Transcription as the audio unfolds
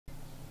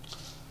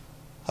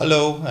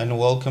Hello and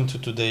welcome to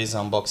today's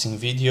unboxing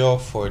video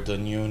for the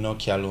new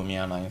Nokia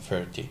Lumia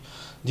 930.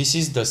 This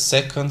is the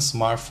second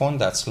smartphone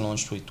that's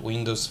launched with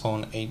Windows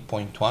Phone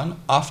 8.1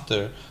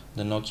 after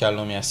the Nokia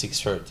Lumia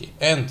 630,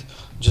 and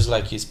just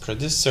like its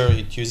predecessor,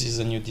 it uses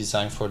a new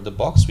design for the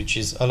box, which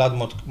is a lot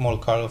more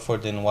colorful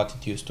than what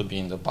it used to be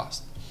in the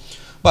past.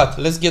 But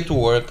let's get to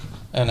work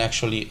and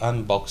actually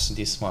unbox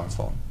this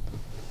smartphone.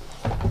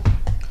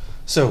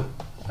 So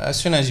as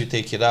soon as you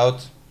take it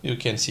out, you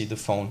can see the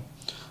phone.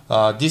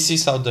 This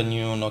is how the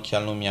new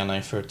Nokia Lumia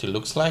 930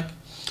 looks like.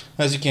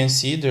 As you can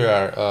see, there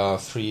are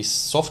three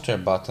software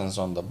buttons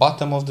on the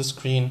bottom of the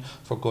screen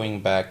for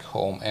going back,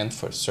 home, and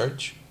for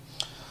search.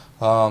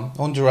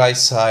 On the right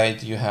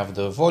side, you have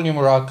the volume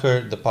rocker,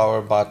 the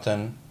power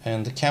button,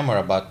 and the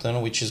camera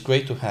button, which is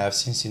great to have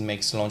since it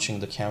makes launching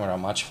the camera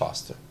much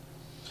faster.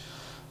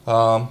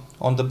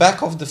 On the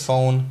back of the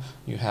phone,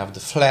 you have the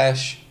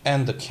flash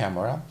and the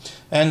camera,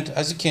 and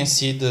as you can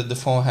see, the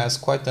phone has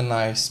quite a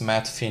nice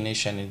matte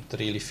finish and it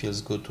really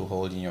feels good to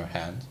hold in your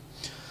hand.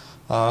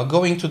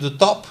 Going to the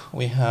top,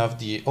 we have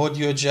the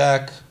audio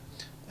jack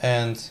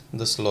and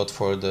the slot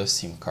for the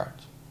SIM card.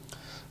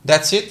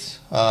 That's it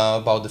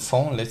about the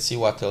phone. Let's see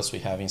what else we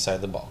have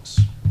inside the box.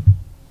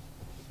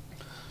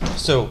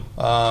 So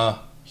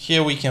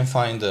here we can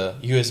find the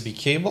USB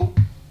cable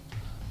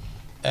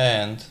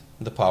and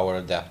the power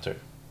adapter.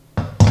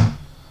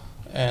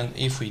 And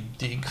if we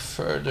dig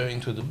further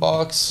into the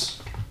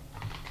box,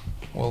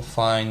 we'll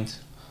find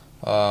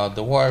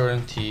the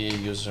warranty,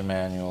 user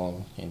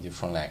manual in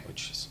different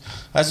languages.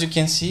 As you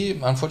can see,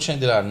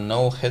 unfortunately there are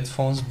no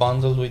headphones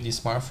bundled with this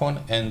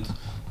smartphone, and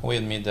we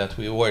admit that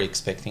we were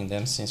expecting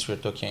them since we're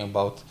talking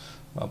about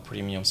a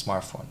premium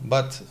smartphone.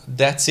 But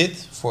that's it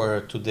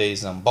for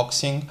today's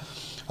unboxing.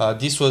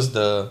 This was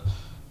the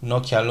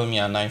Nokia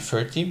Lumia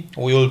 930.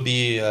 We will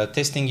be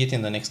testing it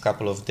in the next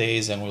couple of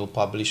days, and we'll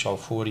publish our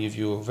full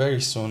review very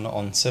soon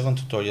on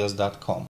 7tutorials.com.